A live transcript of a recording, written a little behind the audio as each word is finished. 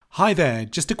Hi there,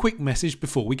 just a quick message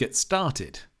before we get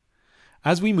started.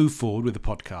 As we move forward with the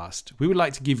podcast, we would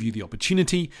like to give you the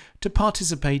opportunity to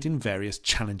participate in various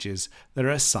challenges that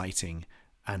are exciting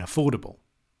and affordable.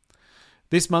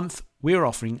 This month, we are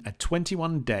offering a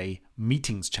 21-day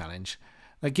meetings challenge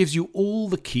that gives you all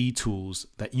the key tools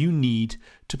that you need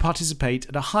to participate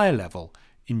at a higher level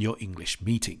in your English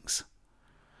meetings,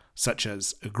 such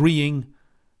as agreeing,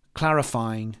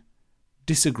 clarifying,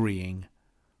 disagreeing,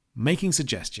 making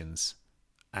suggestions,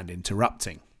 and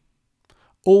interrupting.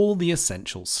 All the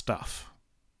essential stuff.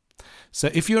 So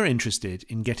if you're interested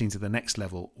in getting to the next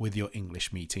level with your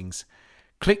English meetings,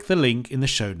 click the link in the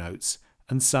show notes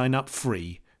and sign up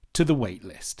free to the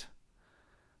waitlist.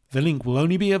 The link will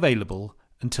only be available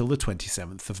until the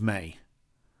 27th of May.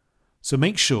 So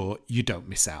make sure you don't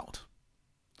miss out.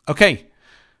 Okay,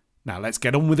 now let's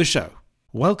get on with the show.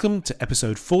 Welcome to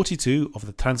episode 42 of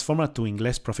the Transforma tu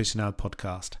Inglés Profesional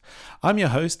podcast. I'm your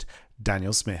host,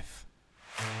 Daniel Smith.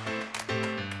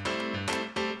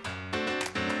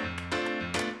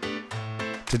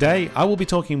 Today, I will be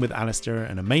talking with Alistair,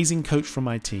 an amazing coach from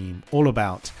my team, all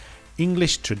about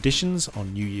English traditions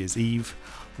on New Year's Eve,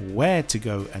 where to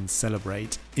go and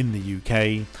celebrate in the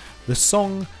UK, the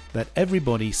song that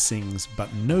everybody sings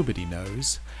but nobody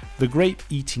knows, the grape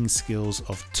eating skills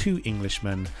of two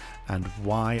Englishmen, and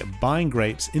why buying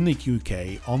grapes in the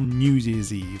UK on New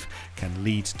Year's Eve can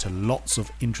lead to lots of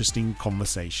interesting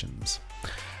conversations.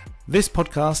 This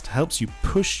podcast helps you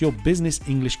push your business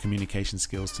English communication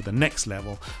skills to the next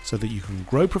level so that you can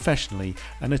grow professionally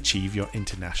and achieve your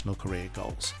international career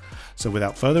goals. So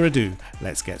without further ado,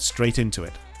 let's get straight into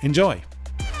it. Enjoy!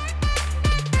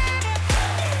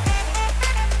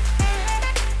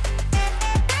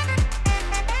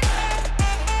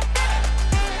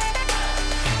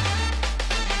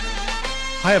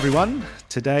 Hi everyone.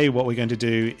 Today what we're going to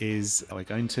do is we're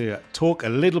going to talk a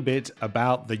little bit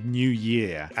about the new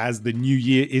year. As the new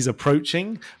year is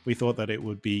approaching, we thought that it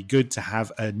would be good to have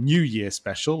a New Year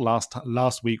special.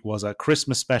 Last week was a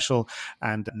Christmas special,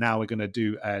 and now we're going to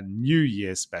do a New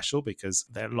Year special because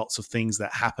there are lots of things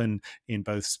that happen in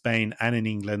both Spain and in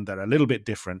England that are a little bit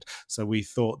different. So we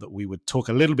thought that we would talk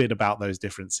a little bit about those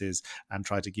differences and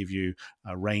try to give you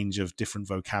a range of different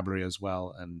vocabulary as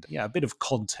well, and a bit of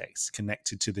context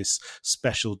connected to this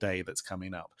special day that's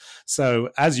coming up. So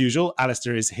as usual,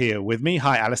 Alistair is here with me.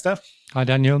 Hi, Alistair. Hi,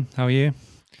 Daniel. How are you?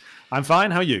 I'm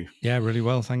fine. How are you? Yeah, really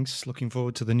well, thanks. Looking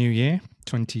forward to the new year,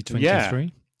 2023. Yeah.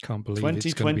 Can't believe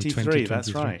it's going to be 2023.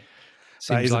 That's right.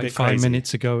 Seems like 5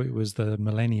 minutes ago it was the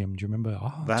millennium. Do you remember?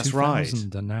 That's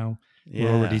 2000, right. And now we're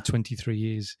already 23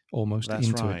 years almost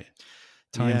into it.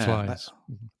 Time flies.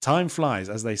 Time flies,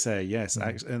 as they say, yes.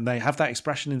 And they have that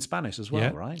expression in Spanish as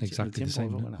well, right? Exactly the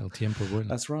same. El tiempo vuela.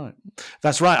 That's right.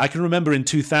 That's right. I can remember in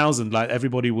 2000, like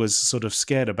everybody was sort of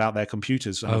scared about their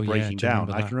computers breaking down.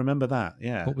 I can remember that,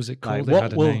 yeah. What was it called? It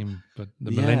had a name, but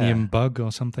the Millennium Bug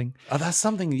or something. Oh, that's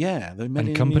something, yeah. The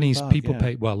and companies, bug, people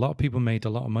paid, well, a lot of people made a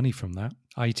lot of money from that.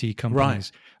 IT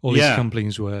companies, all these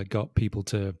companies got people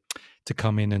to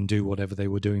come in and do whatever they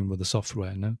were doing with the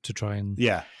software, to try and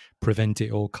prevent it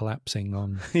all collapsing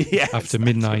on after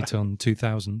midnight on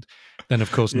 2000. Then,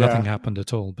 of course, nothing happened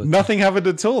at all. But nothing happened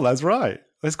at all. That's right.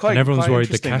 That's quite. And everyone's quite worried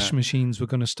the cash machines were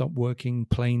going to stop working,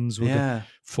 planes were going to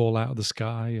fall out of the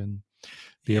sky, and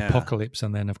the apocalypse.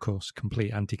 And then, of course,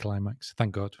 complete anticlimax.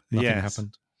 Thank God, nothing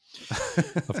happened.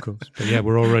 Of course, but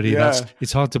we're already.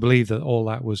 It's hard to believe that all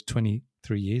that was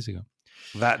 23 years ago.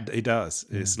 That it does.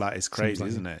 It's it's crazy,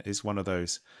 isn't it? It's one of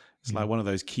those. It's like one of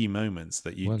those key moments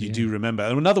that you do remember.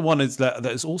 And another one is that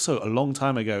is also a long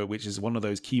time ago, which is one of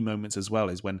those key moments as well,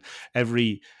 is when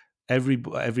everyone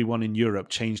in Europe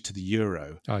changed to the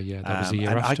euro. Oh yeah, that was the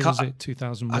year after, was it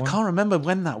 2001? I can't remember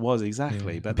when that was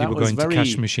exactly, but people that was going to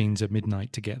cash machines at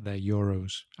midnight to get their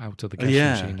euros out of the cash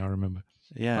machine. I remember.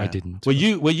 Yeah, I didn't. Were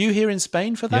you here in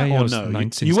Spain for that? Yeah, or was no?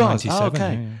 Since you 97. Oh,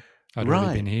 okay, I'd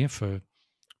already been here for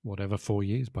 4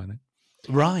 years by then.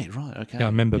 Right, okay. Yeah, I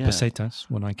remember pesetas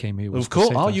when I came here. Of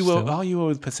course. You were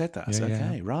with pesetas.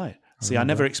 Okay, right. See, I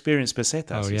never experienced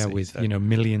pesetas. Oh yeah, with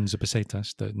millions of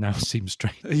pesetas that now seem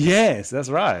strange. Yes,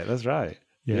 that's right.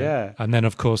 Yeah. And then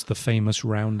of course the famous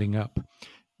rounding up,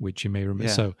 which you may remember.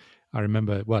 Yeah. So I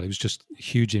remember, it was just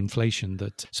huge inflation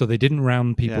so they didn't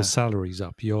round people's salaries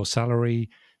up. Your salary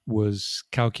was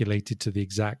calculated to the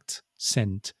exact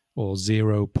cent or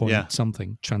 0 point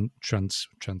something.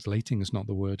 Translating is not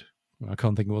the word. I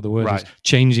can't think of what the word is.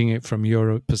 Changing it from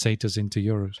pesetas into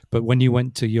euros. But when you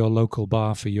went to your local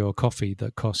bar for your coffee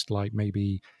that cost like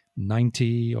maybe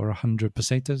 90 or 100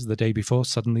 pesetas the day before,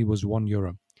 suddenly was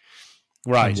 €1.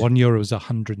 Right. And €1 is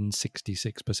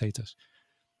 166 pesetas.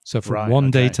 So from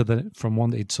one day to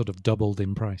it sort of doubled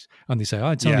in price. And they say, oh,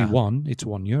 it's only one. It's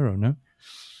 €1, no?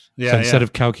 So instead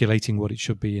of calculating what it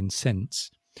should be in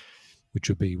cents, which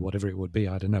would be whatever it would be,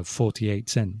 I don't know, 48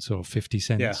 cents or 50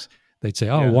 cents, they'd say,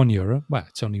 oh, €1. Well,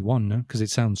 it's only one, no? Because it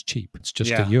sounds cheap. It's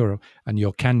just €1. And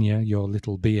your caña, your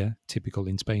little beer, typical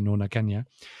in Spain, una caña,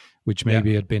 which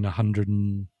maybe had been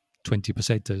 120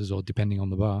 pesetas, or depending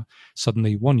on the bar,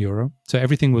 suddenly €1. So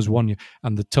everything was €1.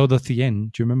 And the todo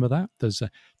 100, do you remember that? There's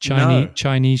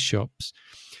Chinese shops.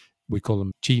 We call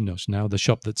them chinos now, the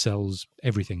shop that sells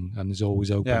everything and is always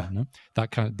open. No?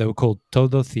 They were called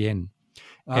todo 100.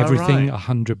 Everything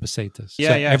 100 pesetas. So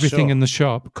everything in the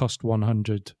shop cost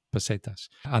 100 pesetas.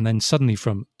 And then suddenly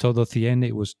from todo 100,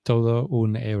 it was todo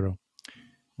 €1.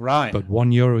 Right. But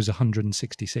 €1 is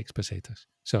 166 pesetas.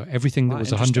 So everything that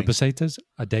was 100 pesetas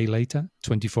a day later,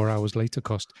 24 hours later,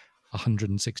 cost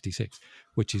 166,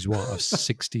 which is what, a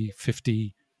 60,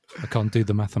 50, I can't do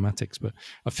the mathematics, but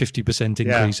a 50%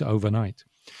 increase overnight.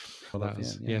 Well,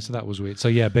 so that was weird.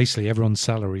 So basically everyone's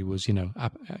salary was,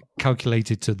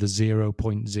 calculated to the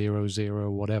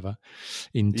 0.00 whatever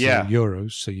into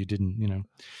euros. So you didn't,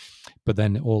 but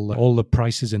then all the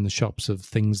prices in the shops of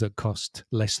things that cost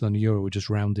less than €1 were just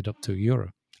rounded up to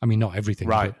 €1. I mean, not everything,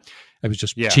 right? But it was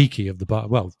just cheeky of the bar.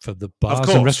 Well, for the bars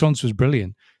and restaurants was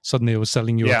brilliant. Suddenly, it was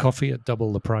selling you a coffee at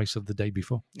double the price of the day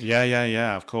before.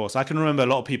 Yeah. Of course, I can remember a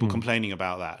lot of people complaining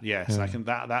about that. Yes, I can.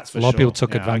 That's for sure. A lot of people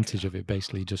took advantage of it,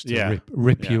 basically, just to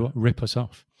rip us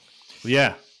off.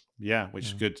 Yeah, which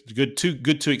is good.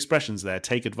 Two expressions there: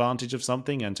 take advantage of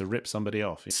something and to rip somebody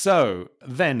off. So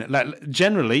then,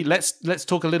 generally, let's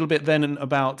talk a little bit then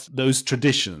about those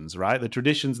traditions, right?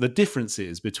 The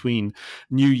differences between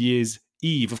New Year's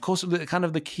Eve. Of course,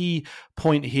 the key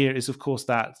point here is, of course,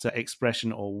 that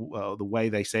expression or the way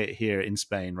they say it here in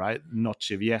Spain, right?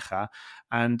 Nochevieja.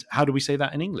 And how do we say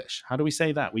that in English? How do we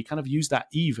say that? We kind of use that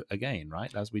Eve again,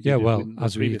 right? As we did.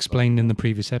 As we explained in the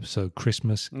previous episode,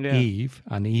 Christmas Eve,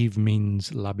 and Eve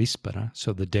means la víspera,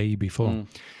 so the day before.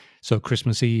 So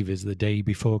Christmas Eve is the day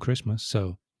before Christmas.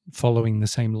 So following the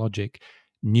same logic,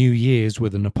 New Year's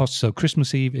with an apostrophe. So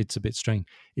Christmas Eve, it's a bit strange.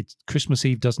 Christmas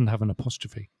Eve doesn't have an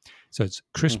apostrophe. So it's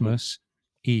Christmas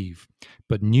Eve.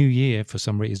 But New Year, for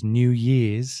some reason, is New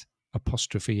Year's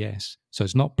apostrophe S. So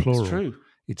it's not plural. It's true.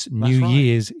 It's New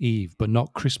Year's Eve, but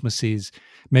not Christmas's.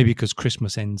 Maybe because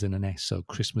Christmas ends in an S. So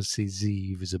Christmas's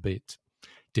Eve is a bit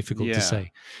difficult to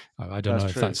say. I don't know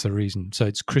if that's the reason. So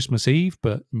it's Christmas Eve,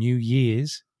 but New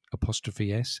Year's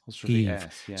apostrophe S, Eve.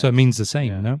 S, yes. So it means the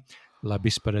same, no? La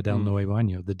víspera del Nuevo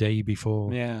Año, the day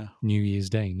before New Year's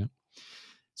Day, no?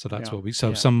 So that's what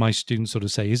some of my students sort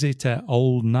of say, is it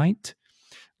old night?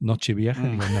 Nochevieja?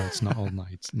 No, it's not old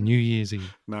night. It's New Year's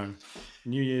Eve. No,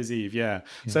 New Year's Eve,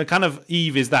 So kind of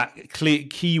Eve is that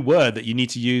key word that you need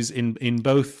to use in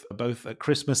both at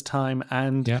Christmas time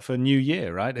and for New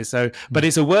Year, right? So, but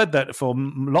it's a word that for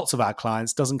lots of our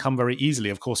clients doesn't come very easily.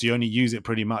 Of course, you only use it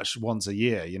pretty much once a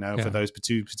year, for those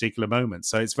two particular moments.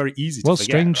 So it's very easy to forget. Well,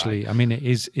 strangely, right? I mean,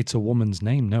 it's a woman's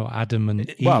name, no? Adam and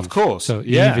Eve. Well, of course. So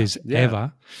Eve is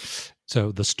Eva.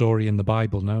 So the story in the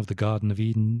Bible, of the Garden of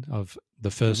Eden, of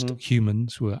the first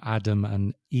humans were Adam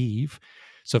and Eve.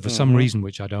 So for some reason,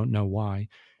 which I don't know why,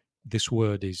 this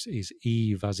word is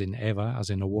Eve as in Eva, as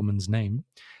in a woman's name.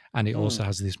 And it also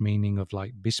has this meaning of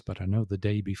like víspera, the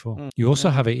day before. You also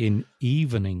have it in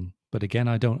evening. But again,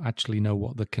 I don't actually know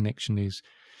what the connection is.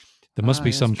 There must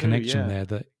be some connection there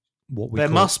that what we there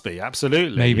call, must be,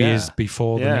 absolutely. Maybe is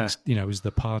before the next, is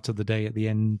the part of the day at the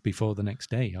end before the next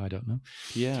day. I don't know.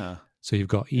 Yeah. So you've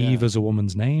got Eve as a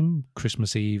woman's name,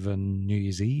 Christmas Eve and New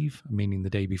Year's Eve, meaning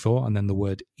the day before, and then the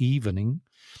word evening,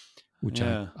 which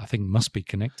I think must be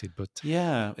connected. But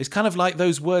it's kind of like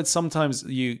those words sometimes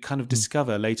you kind of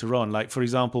discover later on. Like, for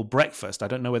example, breakfast. I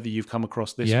don't know whether you've come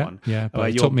across this one. Yeah,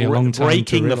 but it took me a long time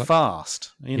breaking to the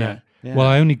fast, you know. Yeah. Well,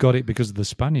 I only got it because of the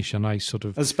Spanish, and I sort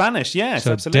of... The Spanish, yes,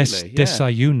 so absolutely.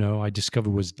 Desayuno, I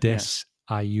discovered was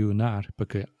desayunar,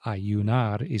 because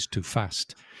ayunar is to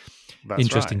fast. That's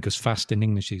interesting, because fast in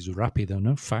English is rápido,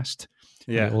 no? Fast.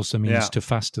 Yeah. It also means to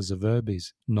fast as a verb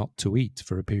is not to eat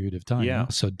for a period of time. Yeah. No?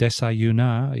 So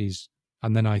desayunar is,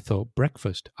 and then I thought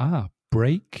breakfast.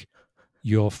 Break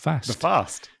your fast. The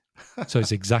fast. So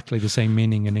it's exactly the same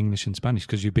meaning in English and Spanish,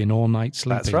 because you've been all night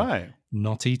sleeping. That's right.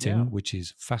 Not eating, which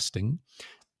is fasting.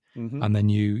 And then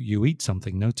you eat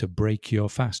something, to break your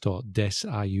fast, or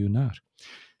desayunar.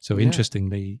 So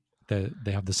interestingly,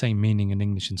 they have the same meaning in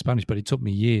English and Spanish, but it took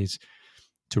me years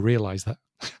to realize that.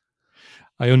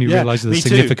 I only realized the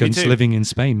significance living in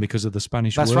Spain because of the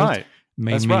Spanish word. Right.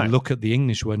 Made me look at the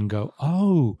English word and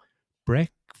go,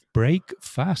 break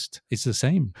fast. It's the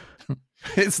same.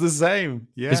 It's the same.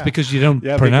 Yeah. It's because you don't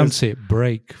pronounce it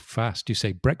break fast. You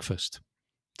say breakfast.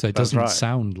 So it doesn't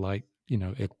sound like,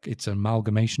 it's an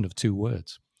amalgamation of two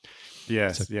words.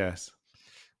 Yes, yes.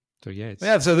 So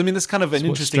yeah, so I mean, that's kind of an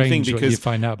interesting thing because you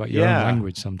find out about your own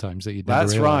language sometimes that you never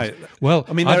That's realize. right. Well,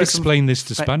 I mean, I've explained this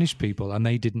to Spanish people and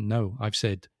they didn't know. I've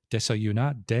said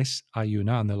desayunar,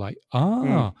 and they're like,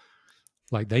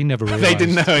 like they never realized they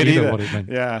didn't know either what it meant.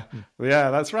 Yeah,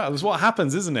 that's right. That's what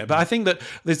happens, isn't it? But I think that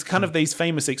there's kind of these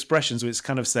famous expressions which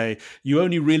kind of say you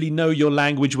only really know your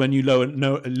language when you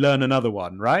learn another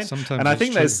one, right? Sometimes, and I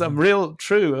think there's some real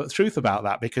truth about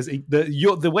that because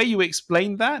the way you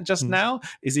explained that just now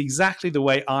is exactly the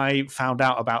way I found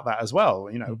out about that as well.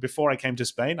 Before I came to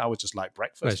Spain, I was just like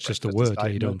breakfast. Well, it's just a word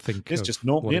that you don't think. It's just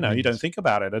normal. You don't think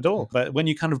about it at all. But when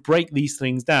you kind of break these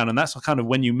things down, and that's kind of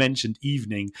when you mentioned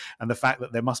evening and the fact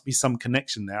that there must be some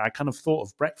connection there. I kind of thought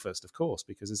of breakfast, of course,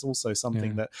 because it's also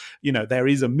something that, there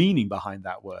is a meaning behind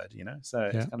that word, so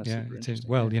it's kind of super interesting.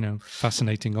 Well,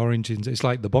 fascinating origins. It's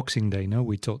like the Boxing Day,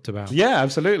 we talked about. Yeah,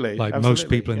 absolutely. Like most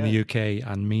people in the UK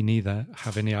and me neither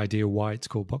have any idea why it's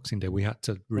called Boxing Day. We had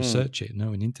to research it,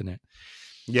 in internet.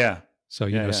 Yeah.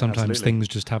 So, sometimes things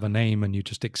just have a name and you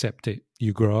just accept it.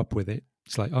 You grow up with it.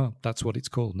 It's like, oh, that's what it's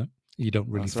called. No, you don't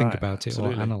really think about it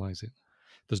or analyze it.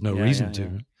 There's no reason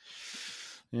to.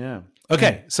 Yeah.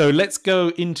 Okay, so let's go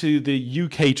into the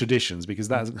UK traditions because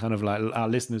that's kind of like our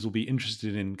listeners will be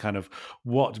interested in kind of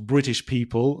what British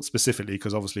people specifically,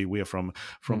 because obviously we are from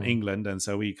England, and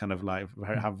so we kind of like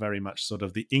have very much sort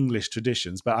of the English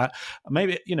traditions. But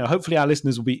maybe hopefully our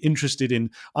listeners will be interested in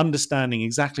understanding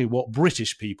exactly what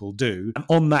British people do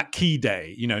on that key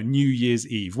day, New Year's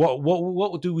Eve.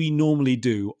 What do we normally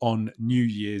do on New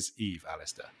Year's Eve,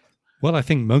 Alistair? Well, I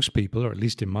think most people, or at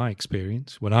least in my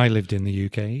experience, when I lived in the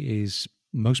UK, is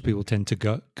most people tend to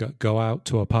go out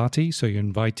to a party. So you're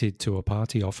invited to a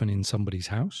party, often in somebody's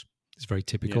house. It's very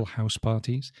typical house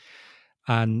parties.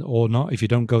 Or not, if you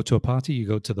don't go to a party, you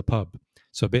go to the pub.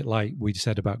 So a bit like we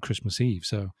said about Christmas Eve.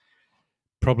 So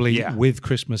probably with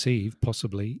Christmas Eve,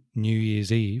 possibly New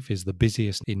Year's Eve is the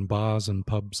busiest in bars and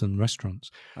pubs and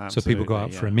restaurants. Absolutely, so people go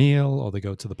out for a meal or they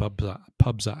go to the pubs.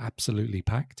 Pubs are absolutely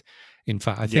packed. In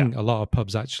fact, I think a lot of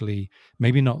pubs actually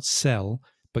maybe not sell,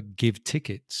 but give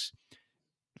tickets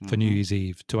for New Year's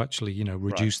Eve to actually,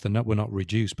 reduce well, not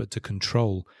reduce, but to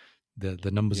control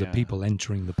the numbers of people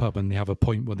entering the pub. And they have a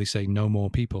point where they say no more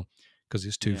people because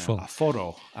it's too full.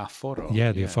 Aforo.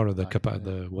 Yeah, the aforo,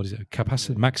 the what is it?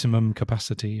 Capacity, maximum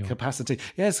capacity. Capacity.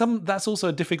 Yeah, that's also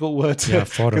a difficult word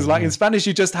because in Spanish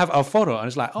you just have aforo, and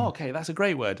it's like, okay, that's a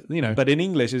great word, But in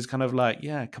English it's kind of like,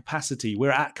 capacity.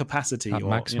 We're at capacity, at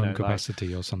maximum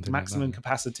capacity or something. Maximum like that.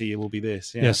 Capacity. It will be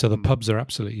this. Yeah. So the pubs are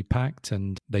absolutely packed,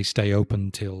 and they stay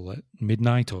open till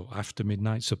midnight or after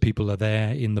midnight. So people are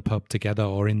there in the pub together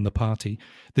or in the party.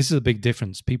 This is a big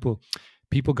difference.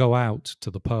 People go out to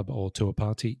the pub or to a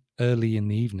party early in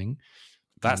the evening.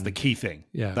 That's the key thing.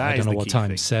 Yeah, I don't know what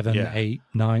time, 7, 8,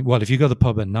 9. Well, if you go to the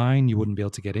pub at 9, you wouldn't be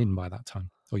able to get in by that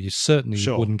time. Or you certainly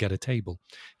wouldn't get a table.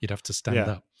 You'd have to stand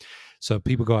up. So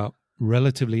people go out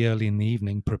relatively early in the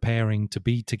evening preparing to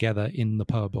be together in the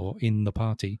pub or in the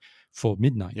party for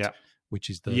midnight, which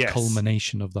is the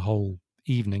culmination of the whole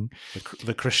evening,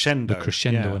 the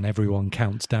crescendo, and everyone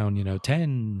counts down,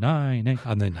 10, 9, 8,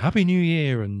 and then Happy New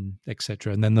Year and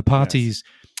etc. And then the parties,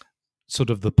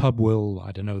 sort of the pub will,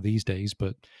 I don't know these days,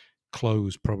 but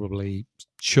close probably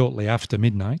shortly after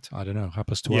midnight. I don't know,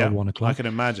 12, 1 o'clock. I can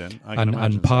imagine.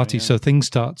 And parties, so things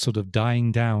start sort of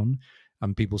dying down,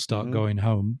 and people start going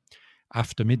home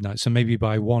after midnight. So maybe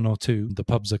by 1 or 2, the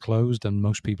pubs are closed, and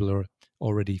most people are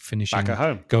already finishing, back at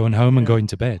home, going home and going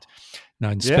to bed.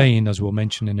 Now in Spain, as we'll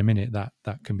mention in a minute,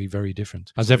 that can be very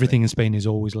different, as everything in Spain is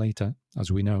always later,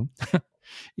 as we know,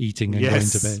 eating and going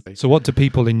to bed. So what do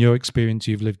people, in your experience,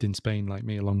 you've lived in Spain like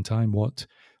me a long time, what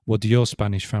do your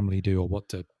Spanish family do, or what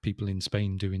do people in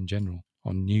Spain do in general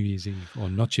on New Year's Eve, or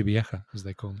Nochevieja as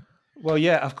they call it? Well,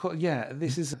 of course,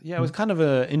 this is, it was kind of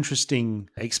an interesting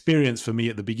experience for me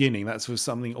at the beginning. That was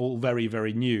something all very,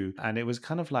 very new. And it was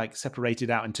kind of like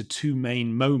separated out into 2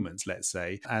 main moments, let's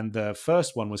say. And the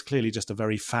first one was clearly just a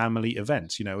very family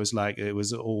event. It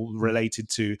was all related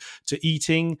to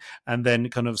eating, and then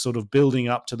kind of sort of building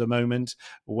up to the moment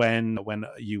when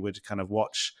you would kind of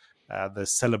watch the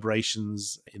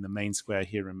celebrations in the main square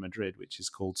here in Madrid, which is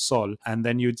called Sol, and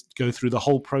then you'd go through the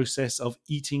whole process of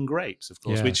eating grapes, of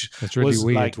course, which it's really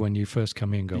weird when you first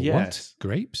come in and go, what?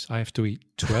 Grapes? I have to eat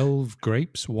 12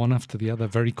 grapes, one after the other,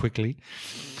 very quickly,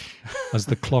 as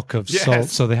the clock of Sol.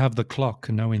 So they have the clock,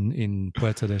 in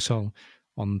Puerta del Sol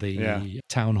on the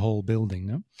town hall building,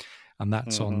 no? And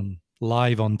that's on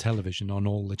live on television on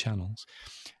all the channels.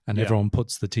 And everyone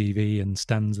puts the TV and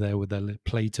stands there with a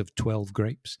plate of 12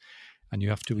 grapes. And you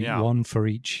have to eat one for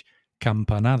each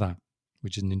campanada,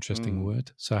 which is an interesting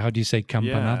word. So how do you say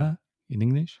campanada in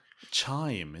English?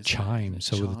 Chime. Chime.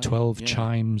 So with the 12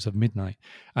 chimes of midnight.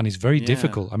 And it's very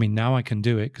difficult. I mean, now I can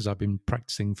do it because I've been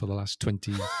practicing for the last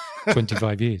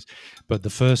 25 years. But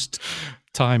the first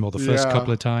time or the first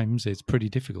couple of times, it's pretty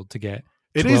difficult to get.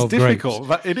 It is difficult,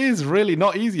 but it is really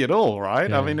not easy at all, right?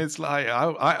 Yeah. I mean, it's like,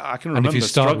 I can remember. And if you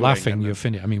start laughing, you're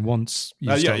finished. I mean, once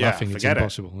you start laughing, it's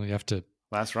impossible. You have to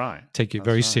take it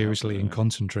very seriously and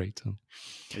concentrate.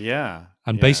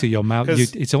 And basically your mouth,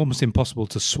 it's almost impossible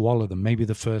to swallow them, maybe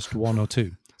the first one or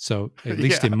two. So at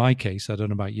least in my case, I don't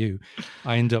know about you,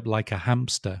 I end up like a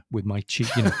hamster with my cheek,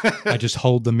 I just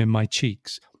hold them in my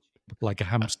cheeks like a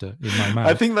hamster in my mouth.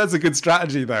 I think that's a good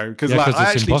strategy though, because I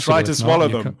actually try to swallow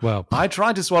them. I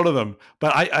try to swallow them,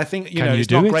 but I think it's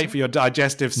not great for your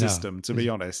digestive system. To be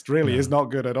honest, really, is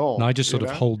not good at all. No, I just sort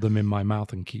of hold them in my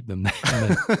mouth and keep them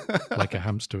there, like a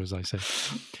hamster, as I say.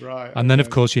 Right. And then, of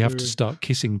course, you have to start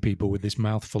kissing people with this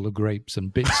mouthful of grapes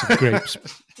and bits of grapes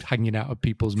hanging out of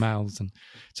people's mouths, and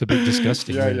it's a bit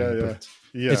disgusting.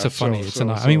 It's a funny.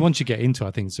 I mean, once you get into it,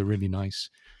 I think it's a really nice.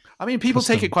 I mean, people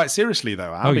take it quite seriously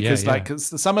though, because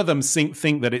cause some of them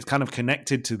think that it's kind of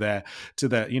connected to their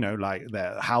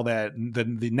how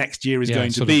the next year is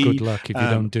going to be. Good luck if you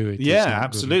don't do it. Yeah,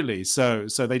 absolutely. So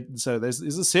there's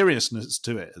a seriousness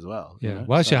to it as well. Yeah.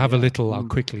 Well, actually, I have a little. I'll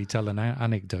quickly tell an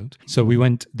anecdote. So we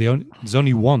went. There's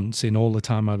only once in all the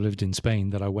time I've lived in Spain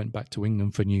that I went back to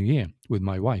England for New Year with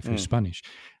my wife, who's Spanish,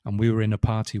 and we were in a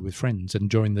party with friends. And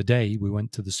during the day, we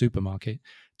went to the supermarket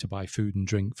to buy food and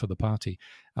drink for the party.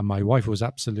 And my wife was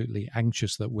absolutely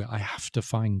anxious that I have to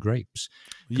find grapes.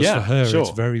 Because for her,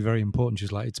 it's very, very important.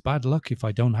 She's like, it's bad luck if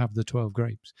I don't have the 12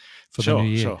 grapes for the new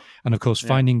year. And of course,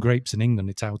 finding grapes in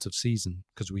England, it's out of season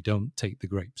because we don't take the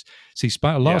grapes. See,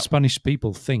 a lot of Spanish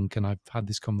people think, and I've had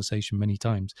this conversation many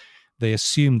times, they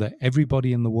assume that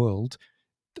everybody in the world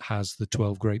has the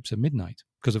 12 grapes at midnight.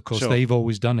 Because, of course, they've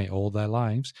always done it all their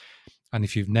lives. And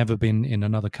if you've never been in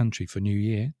another country for New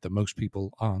Year, that most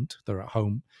people aren't, they're at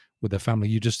home with their family,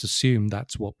 you just assume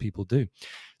that's what people do.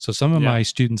 So some of my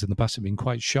students in the past have been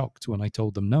quite shocked when I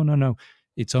told them, no,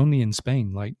 it's only in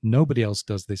Spain. Like nobody else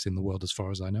does this in the world as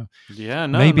far as I know. Yeah,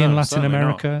 maybe in Latin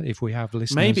America, if we have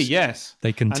listeners, maybe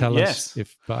they can tell us.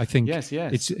 But I think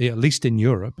it's at least in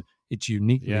Europe, it's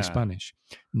uniquely Spanish.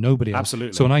 Nobody else.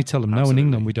 Absolutely. So when I tell them, no, in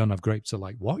England we don't have grapes, they're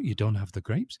like, what? You don't have the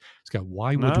grapes? It's go,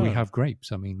 why would we have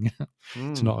grapes? I mean,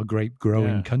 it's not a grape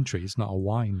growing country. It's not a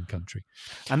wine country.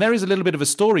 And there is a little bit of a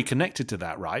story connected to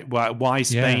that, right? Why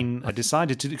Spain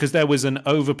decided to, because there was an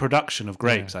overproduction of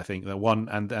grapes, I think,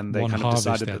 and they kind of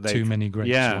decided that they too many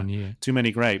grapes 1 year. Too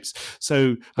many grapes.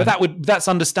 So, but that's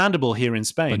understandable here in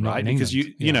Spain, right? Because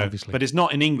you know, obviously. But it's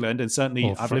not in England, and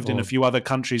certainly I've lived in a few other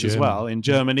countries as well, in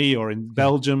Germany or in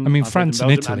Belgium. I mean, France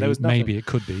and Italy, maybe it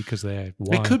could be because they're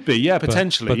wine. It could be,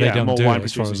 potentially. But they don't more do wine it,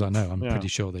 as far as I know. I'm pretty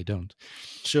sure they don't.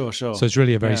 Sure. So it's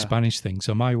really a very Spanish thing.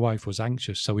 So my wife was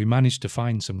anxious. So we managed to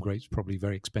find some grapes, probably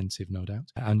very expensive, no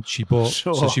doubt. And she bought.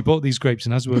 So she bought these grapes.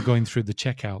 And as we were going through the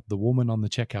checkout, the woman on the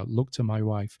checkout looked at my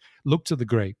wife, looked at the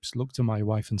grapes, looked at my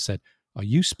wife, and said, "Are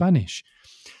you Spanish?"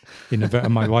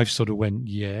 And my wife sort of went,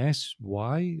 "Yes.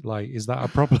 Why? Like, is that a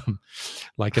problem?"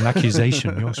 Like an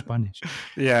accusation. You're Spanish.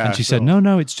 Yeah. And she said,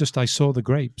 "No. It's just I saw the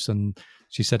grapes." And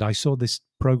she said, "I saw this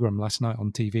program last night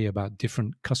on TV about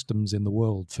different customs in the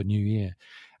world for New Year.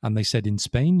 And they said, in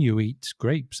Spain, you eat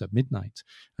grapes at midnight."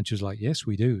 And she was like, "Yes,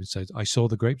 we do." So I saw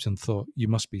the grapes and thought, you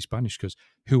must be Spanish, because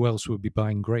who else would be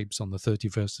buying grapes on the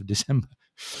 31st of December?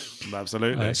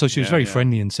 Absolutely. So she was very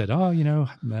friendly and said,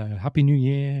 Happy New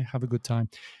Year, have a good time.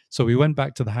 So we went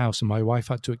back to the house and my wife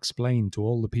had to explain to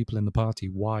all the people in the party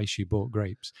why she bought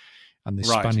grapes and this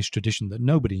Spanish tradition that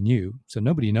nobody knew. So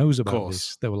nobody knows about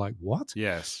this. They were like, what?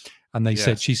 Yes. And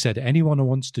she said, anyone who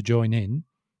wants to join in,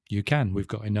 you can. We've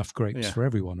got enough grapes for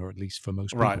everyone, or at least for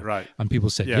most people. Right. And people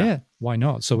said, why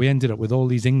not? So we ended up with all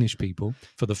these English people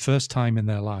for the first time in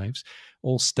their lives,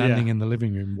 all standing in the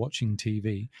living room watching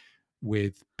TV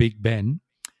with Big Ben.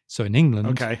 So in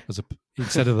England,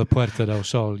 instead of the Puerta del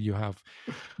Sol, you have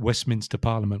Westminster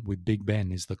Parliament with Big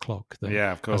Ben is the clock.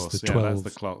 Of course. That's the 12,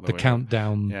 that's the clock. The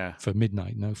countdown for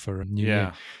midnight, for New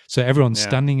Year. So everyone's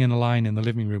standing in a line in the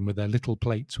living room with their little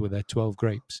plates with their 12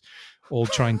 grapes, all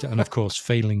trying to, and of course,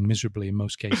 failing miserably in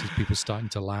most cases, people starting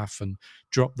to laugh and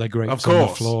drop their grapes on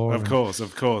the floor. Of course.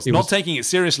 Not taking it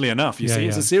seriously enough, you see.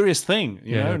 It's a serious thing.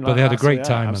 You know? But they had a great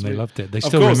time and they loved it. They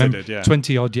still remember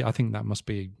 20 odd, I think that must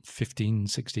be 15,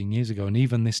 16 years ago. And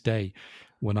even this day,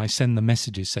 when I send the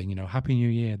messages saying, Happy New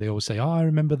Year, they always say, "Oh, I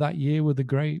remember that year with the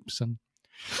grapes," and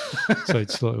so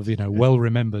it's sort of well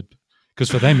remembered because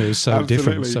for them it was so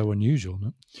different, so unusual.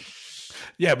 No?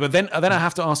 Yeah, but then I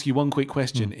have to ask you one quick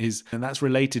question, and that's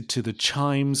related to the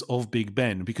chimes of Big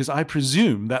Ben, because I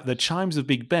presume that the chimes of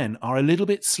Big Ben are a little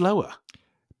bit slower.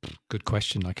 Good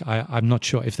question. Like I'm not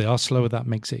sure if they are slower. That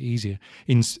makes it easier.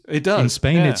 It does. In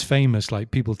Spain, it's famous. Like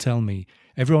people tell me,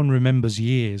 everyone remembers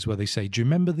years where they say, "Do you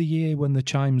remember the year when the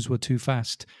chimes were too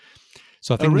fast?"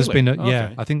 So I think there's been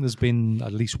I think there's been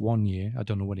at least 1 year. I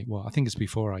don't know when it was. I think it's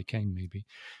before I came. Maybe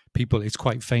it's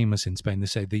quite famous in Spain. They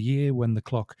say the year when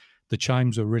the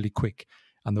chimes were really quick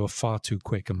and they were far too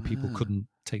quick, and people couldn't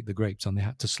take the grapes and they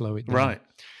had to slow it down.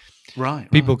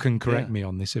 Right. People can correct me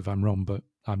on this if I'm wrong, but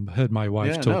I've heard my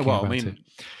wife talking about it.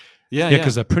 Yeah,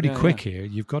 because they're pretty quick here.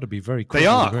 You've got to be very quick. They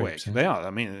are quick. Yeah? They are. I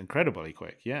mean, incredibly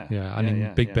quick. Yeah. Yeah, and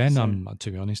in Big Ben,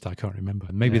 to be honest, I can't remember.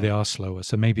 Maybe they are slower,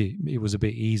 so maybe it was a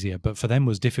bit easier. But for them, it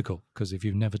was difficult because if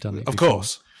you've never done it, of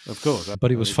course.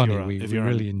 But it was funny. We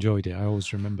really enjoyed it. I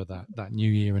always remember that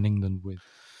New Year in England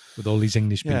with all these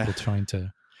English people trying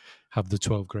to have the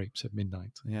 12 grapes at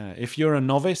midnight. Yeah, if you're a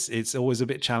novice, it's always a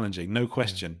bit challenging. No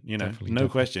question, definitely.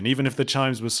 Question. Even if the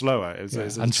chimes were slower, it's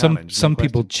a and challenge. Some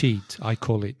people cheat. I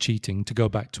call it cheating. To go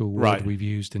back to a word we've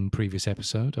used in previous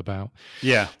episode about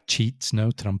cheats,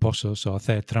 tramposos or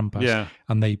hacer trampas. Yeah.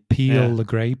 And they peel the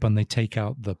grape and they take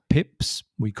out the pips,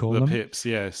 we call them. The pips,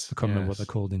 yes. I can't remember what they're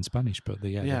called in Spanish, but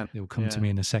they'll come to me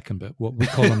in a second. But what we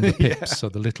call them the pips, so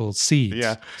the little seeds,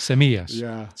 semillas.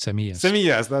 Yeah.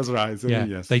 Semillas, that's right. Semillas.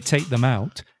 Yeah. They take them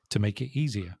out to make it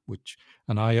easier,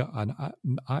 and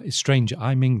it's strange.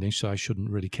 I'm English, so I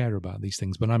shouldn't really care about these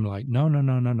things, but I'm like,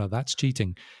 no, that's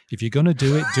cheating. If you're going to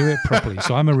do it properly.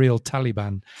 So I'm a real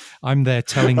Taliban. I'm there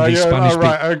telling these Spanish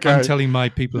people, I'm telling my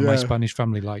people in my Spanish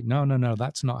family, like, no,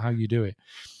 that's not how you do it.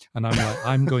 And I'm like,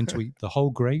 I'm going to eat the whole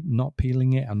grape, not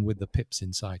peeling it, and with the pips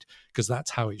inside, because that's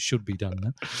how it should be done,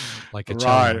 no? Like a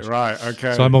challenge. Right,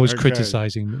 okay. So I'm always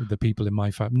criticizing the people in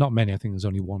my family. Not many, I think there's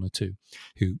only one or two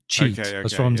who cheat.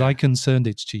 As far as I'm concerned,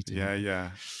 it's cheating.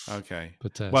 Yeah. Okay.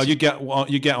 But you get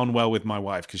on well with my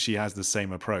wife because she has the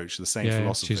same approach, the same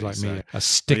philosophy. She's like me, a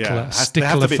stickler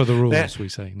for the rules. We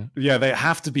say, no? Yeah, they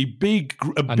have to be big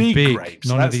grapes.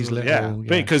 None of these little,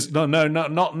 big, because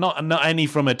not any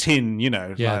from a tin,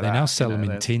 Yeah, they now sell them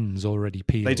in tins already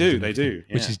peeled. They do,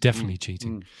 which is definitely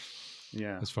cheating.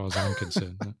 Yeah, as far as I'm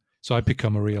concerned. So I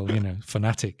become a real,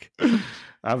 fanatic.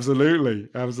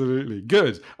 Absolutely.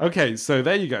 Good. Okay, so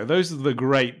there you go. Those are the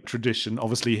great tradition,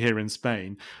 obviously, here in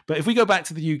Spain. But if we go back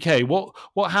to the UK,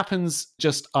 what happens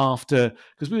just after?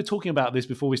 Because we were talking about this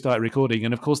before we started recording,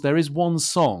 and of course, there is one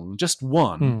song, just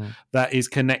one, that is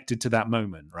connected to that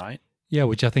moment, right? Yeah,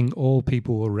 which I think all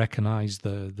people will recognise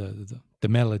the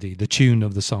melody, the tune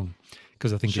of the song,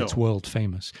 because I think it's world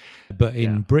famous. But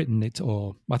in Britain,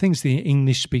 I think it's the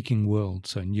English-speaking world.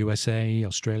 So in USA,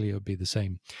 Australia, it would be the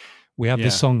same. We have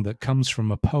this song that comes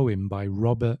from a poem by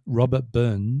Robert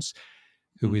Burns,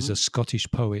 who is a Scottish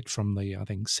poet from the, I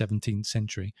think, 17th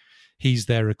century. He's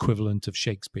their equivalent of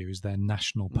Shakespeare, is their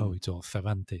national poet, or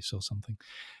Cervantes or something.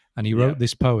 And he wrote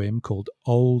this poem called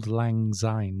Auld Lang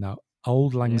Syne. Now,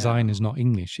 Auld Lang Syne is not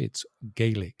English, it's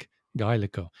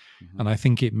Gaelico. And I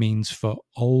think it means for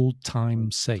old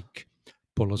time's sake,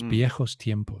 por los viejos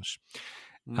tiempos.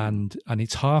 And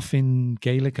it's half in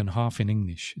Gaelic and half in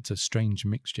English. It's a strange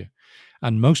mixture.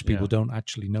 And most people don't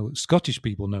actually know. Scottish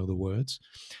people know the words,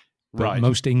 but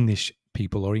most English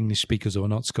people or English speakers who are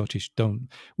not Scottish don't.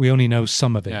 We only know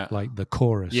some of it, like the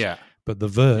chorus. Yeah. But the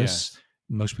verse,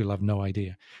 most people have no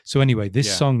idea. So anyway,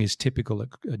 this song is typical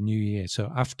at New Year.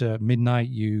 So after midnight,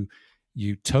 you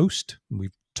toast.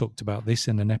 We've talked about this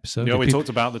in an episode. Yeah, we talked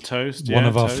about the toast. One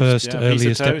of our first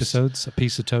earliest episodes, a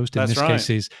piece of toast. In this case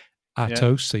is a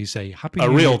toast. So you say Happy New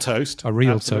Year. Real toast. A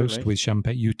real toast with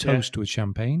champagne. You toast with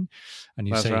champagne and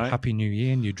you say Happy New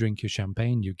Year, and you drink your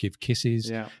champagne, you give kisses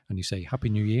and you say Happy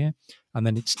New Year. And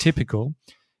then it's typical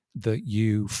that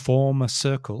you form a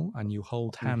circle and you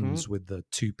hold hands with the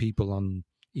two people on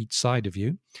each side of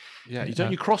you. Yeah,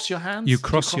 you cross your hands? You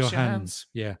cross your hands.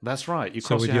 Yeah. That's right.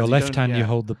 So with your left hand, you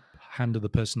hold the hand of the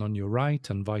person on your right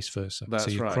and vice versa. That's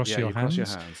so you right. cross your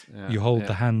hands. You hold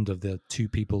the hand of the two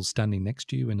people standing next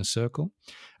to you in a circle.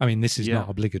 I mean, this is not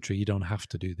obligatory. You don't have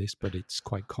to do this, but it's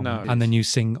quite common. And then you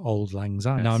sing Auld Lang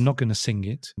Syne. Now, I'm not going to sing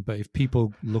it, but if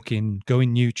people go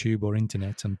in YouTube or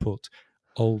internet and put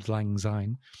Auld Lang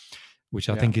Syne, which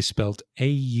I think is spelled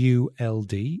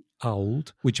A-U-L-D,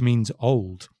 old, which means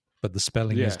old, but the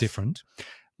spelling is different.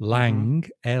 Lang,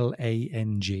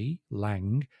 L-A-N-G,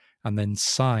 Lang, and then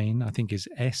Syne, I think is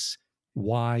S-Y-N-E,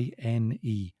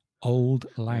 Old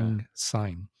Lang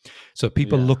Syne. So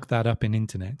people look that up in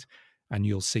internet, and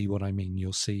you'll see what I mean.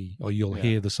 You'll see, or you'll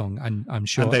hear the song, and I'm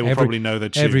sure and they will probably know the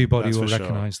tune. Everybody will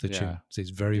recognize the tune. So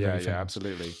it's very, very famous. Yeah,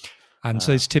 absolutely. And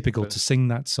so it's typical to sing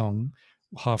that song.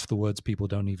 Half the words people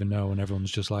don't even know, and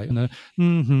everyone's just like, because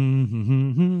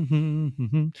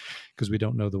we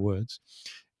don't know the words.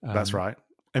 That's right.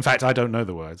 In fact, I don't know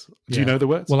the words. Do you know the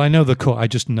words? Well, I know the I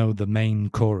just know the main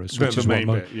chorus, which is main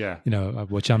bit,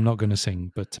 which I'm not going to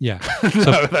sing, but yeah. No,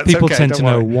 so people tend to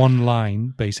know one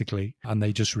line basically, and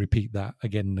they just repeat that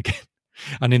again and again.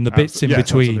 And in the bits in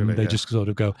between, they just sort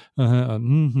of go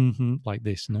like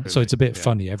this. No? So it's a bit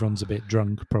funny. Everyone's a bit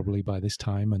drunk probably by this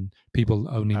time, and people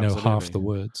only know half the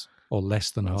words or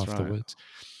less than half the words.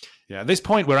 Yeah, at this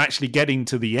point, we're actually getting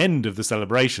to the end of the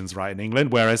celebrations, right, in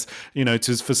England. Whereas,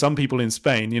 for some people in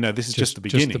Spain, this is just the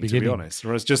beginning, to be honest.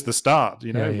 Or it's just the start,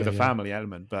 with a family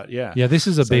element. But yeah, this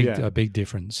is a big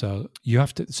difference. So you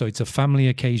have to. So it's a family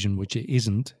occasion, which it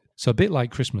isn't. So a bit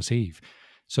like Christmas Eve.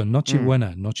 So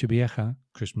Nochebuena, Nochevieja,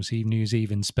 Christmas Eve, New Year's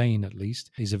Eve in Spain, at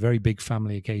least, is a very big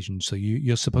family occasion. So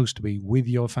you're supposed to be with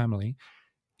your family,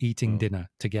 eating dinner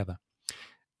together.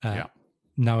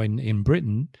 Now in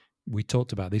Britain, we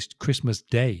talked about this. Christmas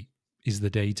Day is the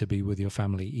day to be with your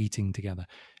family eating together.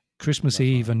 Christmas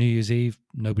Eve and New Year's Eve,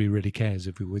 nobody really cares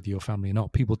if you're with your family or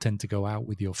not. People tend to go out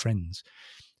with your friends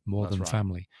more than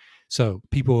family. So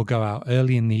people will go out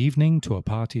early in the evening to a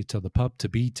party, to the pub, to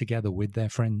be together with their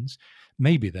friends,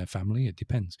 maybe their family, it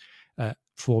depends,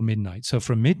 for midnight. So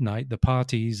from midnight, the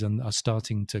parties are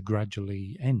starting to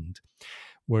gradually end.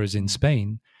 Whereas in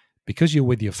Spain, because you're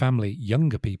with your family,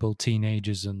 younger people,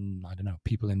 teenagers and, I don't know,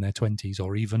 people in their 20s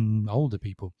or even older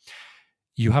people,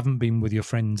 you haven't been with your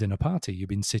friends in a party. You've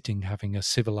been sitting having a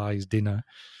civilized dinner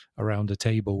around a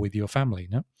table with your family,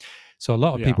 no? So a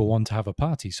lot of people want to have a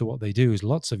party. So what they do is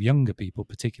lots of younger people,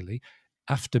 particularly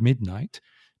after midnight,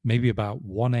 maybe about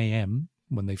 1 a.m.,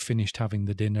 when they've finished having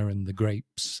the dinner and the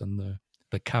grapes and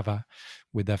the cava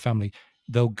with their family,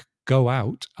 they'll go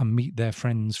out and meet their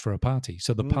friends for a party.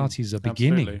 So the parties are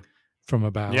beginning from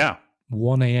about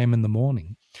 1 a.m. in the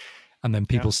morning, and then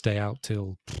people stay out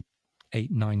till 8,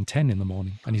 9, 10 in the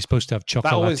morning. And you're supposed to have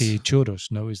chocolate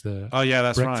churros, is the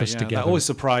breakfast together. That always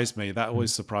surprised me.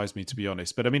 To be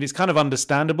honest. But I mean, it's kind of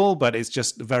understandable, but it's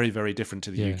just very, very different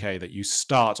to the UK that you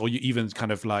start, or you even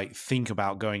kind of like think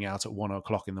about going out at 1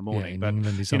 o'clock in the morning. But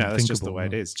that's just the way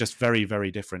it is. Just very,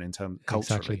 very different in terms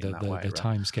culturally. Exactly, the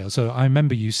time scale. So I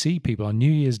remember you see people on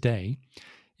New Year's Day,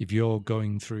 if you're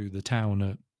going through the town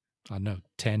at, I don't know,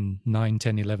 9,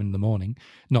 10, 11 in the morning.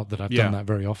 Not that I've done that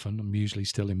very often. I'm usually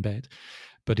still in bed.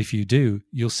 But if you do,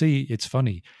 you'll see, it's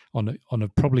funny, on a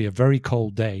probably a very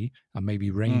cold day and maybe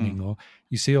raining, or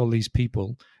you see all these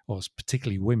people, or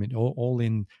particularly women, all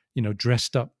in,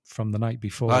 dressed up from the night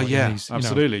before. Oh, yeah,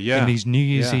 absolutely, in these New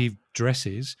Year's Eve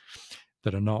dresses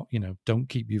that are not, don't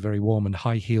keep you very warm, and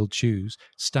high-heeled shoes,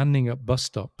 standing at bus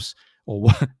stops or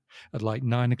at like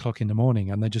 9 o'clock in the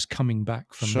morning, and they're just coming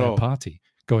back from their party,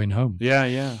 going home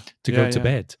to go to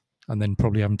bed, and then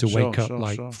probably having to wake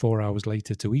up 4 hours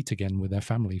later to eat again with their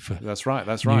family for that's right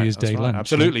New Year's Day lunch.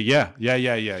 Absolutely, yeah.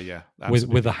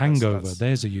 With a hangover,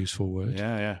 there's a useful word.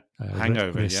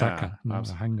 Hangover, resaca,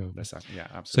 a hangover.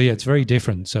 Absolutely. So it's very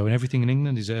different. So everything in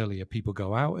England is earlier. People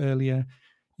go out earlier.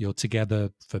 You're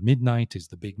together for midnight is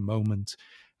the big moment,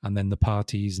 and then the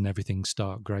parties and everything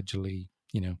start gradually,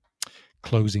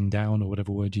 closing down, or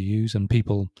whatever word you use. And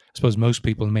people, I suppose most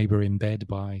people maybe are in bed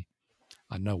by,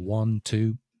 I don't know, 1,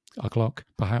 2 o'clock,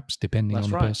 perhaps, depending on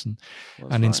the person.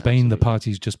 And in Spain, the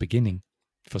party's just beginning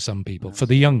for some people, for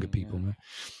the younger people.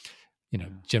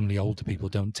 Generally older people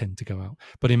don't tend to go out.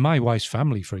 But in my wife's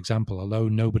family, for example, although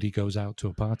nobody goes out to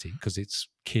a party because it's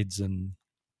kids and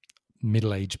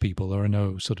middle-aged people, or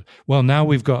now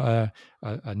we've got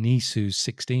a niece who's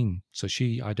 16. So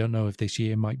I don't know if this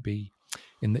year might be,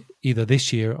 either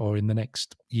this year or in the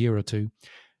next year or two,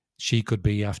 she could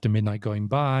be after midnight going,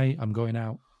 bye, I'm going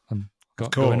out, and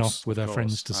going off with her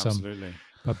friends to some.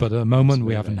 But at the moment,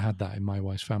 we haven't had that in my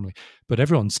wife's family. But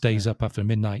everyone stays up after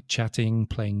midnight chatting,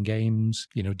 playing games,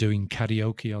 doing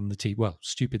karaoke on the TV. Well,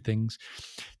 stupid things,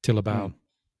 till about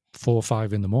 4 or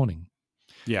 5 in the morning.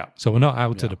 Yeah. So we're not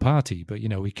out at a party, but,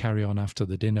 we carry on after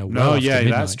the dinner.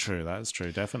 That's true. That's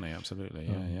true. Definitely. Absolutely.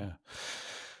 Yeah.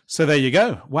 So there you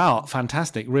go. Wow,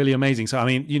 fantastic. Really amazing. So, I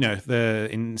mean,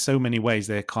 in so many ways,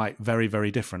 they're quite very,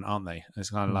 very different, aren't they? It's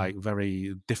kind of like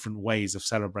very different ways of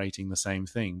celebrating the same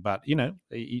thing. But,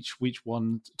 each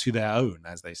one to their own,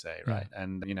 as they say, right?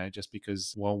 And, just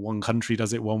because, one country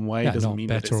does it one way doesn't mean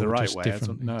that it's the right way.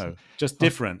 No, just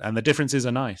different. And the differences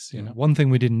are nice. One thing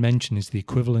we didn't mention is the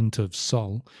equivalent of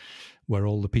Sol, where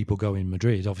all the people go in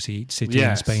Madrid. Obviously, each city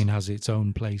in Spain has its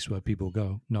own place where people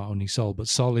go, not only Sol, but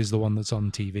Sol is the one that's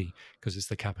on TV because it's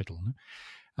the capital. No?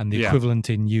 And the equivalent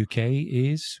in UK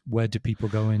is, where do people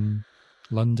go in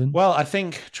London? Well, I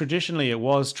think traditionally it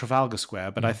was Trafalgar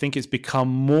Square, but I think it's become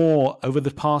more over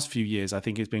the past few years. I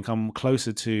think it's become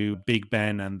closer to Big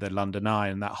Ben and the London Eye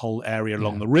and that whole area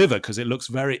along the river, because it looks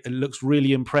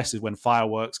really impressive when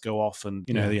fireworks go off, and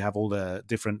you know you have all the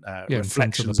different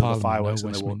reflections of the fireworks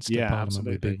in the wall. Yeah,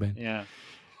 absolutely. Big Ben. Yeah.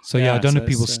 So I don't know if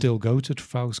people still go to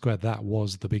Trafalgar Square. That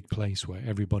was the big place where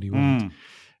everybody went.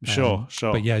 Sure.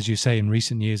 But yeah, as you say, in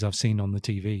recent years, I've seen on the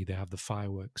TV, they have the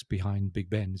fireworks behind Big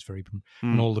Ben. It's very,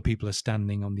 and all the people are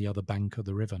standing on the other bank of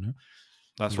the river, no?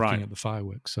 That's looking at the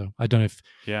fireworks. So I don't know if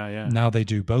now they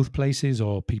do both places,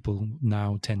 or people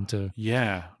now tend to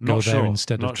go there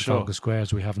instead of Trafalgar Square,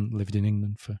 as we haven't lived in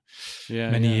England for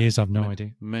many years. I've no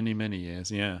idea. Many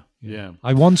years, yeah.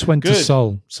 I once went to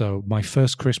Sol. So my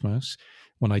first Christmas,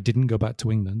 when I didn't go back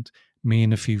to England, me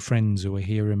and a few friends who were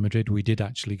here in Madrid, we did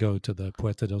actually go to the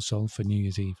Puerta del Sol for New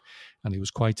Year's Eve, and it was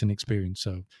quite an experience.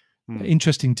 So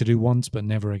interesting to do once, but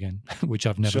never again, which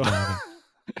I've never done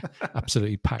again.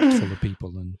 Absolutely packed full of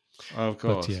people, and of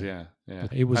course, yeah.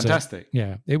 It was fantastic.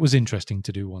 It was interesting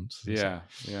to do once. Yeah.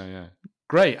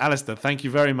 Great, Alistair. Thank you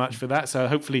very much for that. So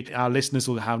hopefully our listeners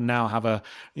will now have a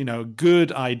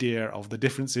good idea of the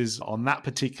differences on that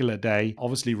particular day.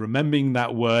 Obviously, remembering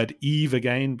that word Eve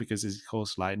again, because it's, of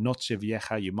course, like Noche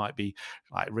Vieja, you might be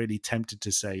like really tempted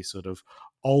to say sort of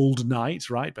old night,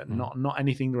 right? But not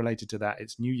anything related to that.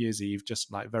 It's New Year's Eve,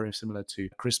 just like very similar to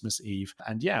Christmas Eve.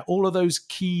 And all of those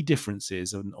key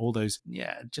differences and all those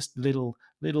just little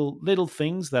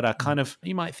things that are kind of,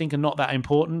 you might think are not that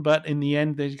important, but in the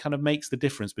end they kind of makes the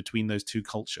difference between those two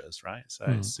cultures, right? So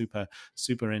it's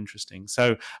super interesting.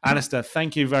 So Alistair,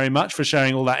 thank you very much for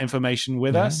sharing all that information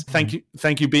with us. Thank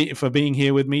you for being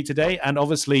here with me today, and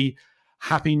obviously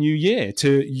Happy New Year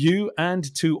to you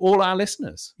and to all our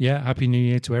listeners. Yeah, Happy New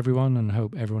Year to everyone, and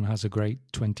hope everyone has a great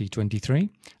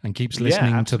 2023 and keeps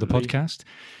listening to the podcast.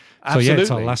 Absolutely. So it's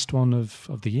our last one of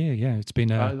the year. Yeah, it's been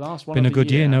a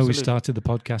good year. No, we started the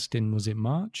podcast was it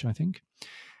March, I think?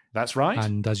 That's right.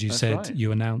 And as you said,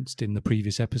 you announced in the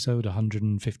previous episode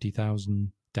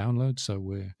 150,000 downloads. So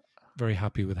we're very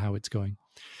happy with how it's going.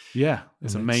 Yeah,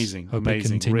 it's amazing. Hope it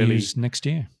continues next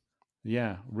year.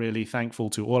 Yeah, really thankful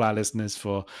to all our listeners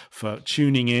for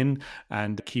tuning in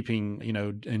and keeping,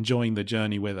 enjoying the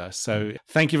journey with us. So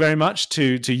thank you very much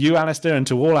to you, Alistair, and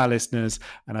to all our listeners.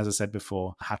 And as I said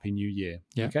before, Happy New Year.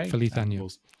 Yeah, okay? Feliz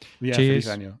Año. Cheers. Feliz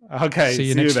Año. Okay, see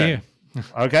you next year.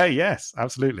 Okay, yes,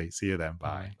 absolutely. See you then.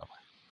 Bye. Bye.